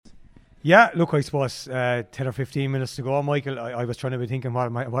Yeah, look, I suppose 10 or 15 minutes to go, Michael. I was trying to be thinking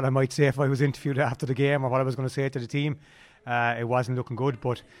what I might say if I was interviewed after the game, or what I was going to say to the team. It wasn't looking good,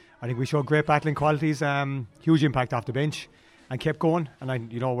 but I think we showed great battling qualities, huge impact off the bench, and kept going.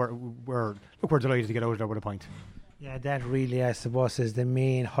 And we're delighted to get out of there with a point. Yeah, that really, I suppose, is the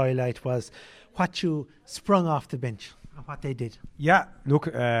main highlight, was what you sprung off the bench and what they did. Yeah, look,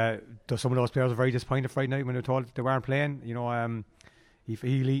 some of those players were very disappointed Friday night when they were told they weren't playing.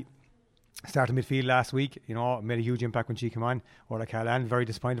 Healy started midfield last week, made a huge impact when she came on. Or Cahalane, very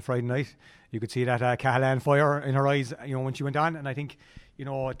disappointed Friday night. You could see that Cahalane fire in her eyes, when she went on. And I think,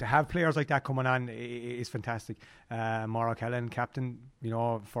 to have players like that coming on is fantastic. Maura Cahalane, captain,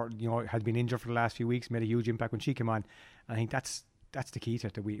 had been injured for the last few weeks, made a huge impact when she came on. And I think that's the key to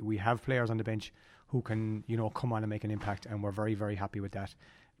it, that we have players on the bench who can, come on and make an impact. And we're very, very happy with that.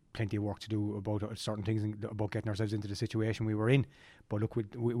 Plenty of work to do about certain things, about getting ourselves into the situation we were in. But look,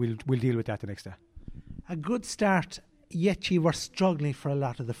 we'll deal with that the next day. A good start, yet you were struggling for a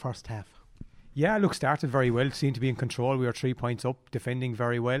lot of the first half. Yeah, look, started very well, seemed to be in control. We were 3 points up, defending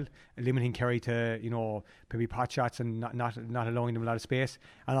very well, limiting Kerry to, maybe pot shots and not allowing them a lot of space.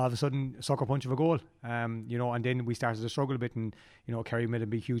 And all of a sudden, sucker punch of a goal, and then we started to struggle a bit, and, Kerry made a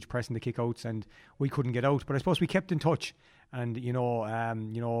big, huge press in the kick-outs, and we couldn't get out. But I suppose we kept in touch. And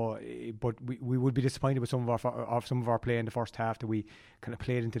but we would be disappointed with some of our play in the first half, that we kind of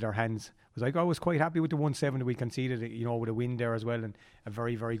played into their hands. I was quite happy with the 1-7 that we conceded, with a win there as well, and a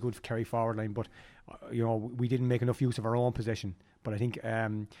very, very good Kerry forward line. But we didn't make enough use of our own possession. But I think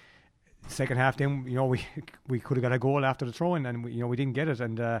second half, then we could have got a goal after the throw-in, and we didn't get it.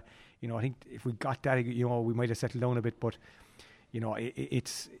 And I think if we got that, we might have settled down a bit. But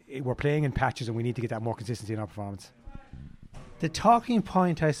we're playing in patches, and we need to get that more consistency in our performance. The talking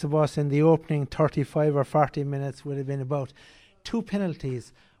point, I suppose, in the opening 35 or 40 minutes would have been about 2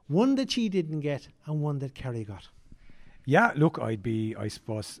 penalties, one that she didn't get and one that Kerry got. Yeah, look, I'd be, I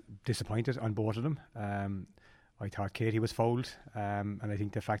suppose, disappointed on both of them. I thought Katie was fouled, and I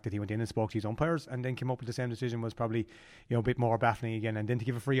think the fact that he went in and spoke to his umpires and then came up with the same decision was probably, a bit more baffling again. And then to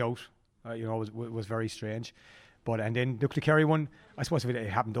give a free out, was very strange. And then look, the Kerry one, I suppose if it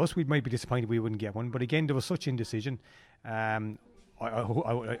happened to us, we might be disappointed we wouldn't get one. But again, there was such indecision. How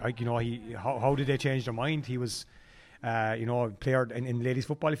did they change their mind? He was, player in ladies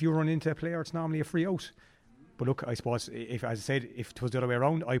football. If you run into a player, it's normally a free out. But look, I suppose if, as I said, if it was the other way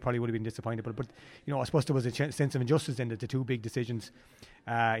around, I probably would have been disappointed. But I suppose there was a sense of injustice in that the two big decisions,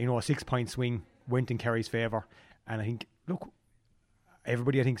 a 6-point swing went in Kerry's favour, and I think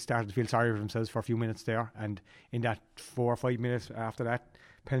everybody, I think, started to feel sorry for themselves for a few minutes there. And in that 4 or 5 minutes after that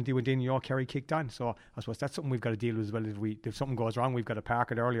penalty went in, Kerry kicked on. So I suppose that's something we've got to deal with as well. If something goes wrong, we've got to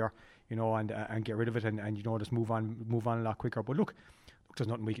park it earlier, and get rid of it, and just move on a lot quicker. But look, there's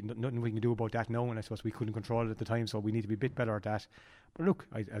nothing we can do about that now, and I suppose we couldn't control it at the time, so we need to be a bit better at that. But look,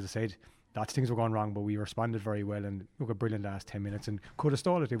 as I said, lots of things were going wrong, but we responded very well, and look, a brilliant last 10 minutes, and could have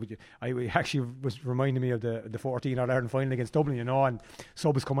stalled it. I actually was reminding me of the 14 All-Ireland final against Dublin, and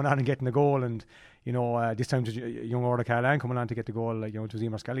Sub was coming on and getting the goal, and this time it was young Orla Cahalane coming on to get the goal, it was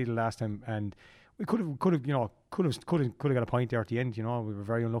Emer Scully the last time, and we could have got a point there at the end. We were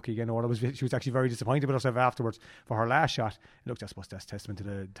very unlucky again. Orla she was actually very disappointed with herself afterwards for her last shot. And look, I suppose that's testament to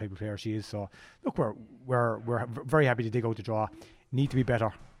the type of player she is. So look, we're very happy to dig out the draw. Need to be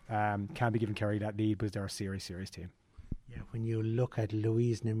better. Can't be giving Kerry that lead because they're a serious team. Yeah, when you look at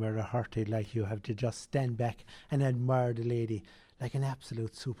Louise Nimura-Hurty, like, you have to just stand back and admire the lady like an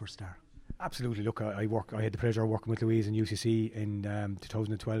absolute superstar. Absolutely. Look, I had the pleasure of working with Louise in UCC in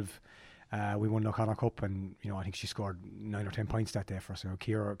 2012. We won the O'Connor Cup, and I think she scored 9 or 10 points that day for us.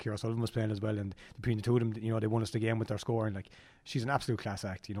 Ciara Sullivan was playing as well, and between the two of them, they won us the game with their scoring. Like, she's an absolute class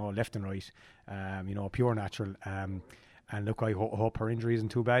act, left and right, pure natural. And look, I hope her injury isn't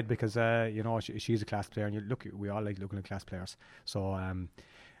too bad, because she's a class player, and we all like looking at class players. So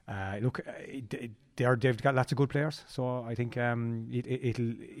they've got lots of good players. So I think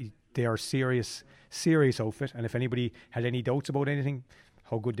they are serious outfit. And if anybody had any doubts about anything,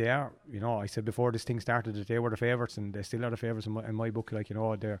 how good they are, I said before this thing started that they were the favourites, and they still are the favourites in my book. Like,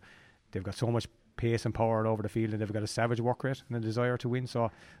 they've got so much pace and power all over the field, and they've got a savage work rate and a desire to win.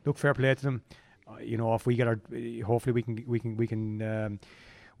 So look, fair play to them. If we get hopefully we can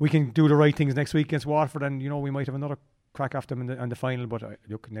do the right things next week against Waterford, and we might have another crack after them in the final. But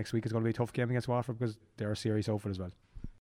look, next week is going to be a tough game against Waterford, because they're a serious outfit as well.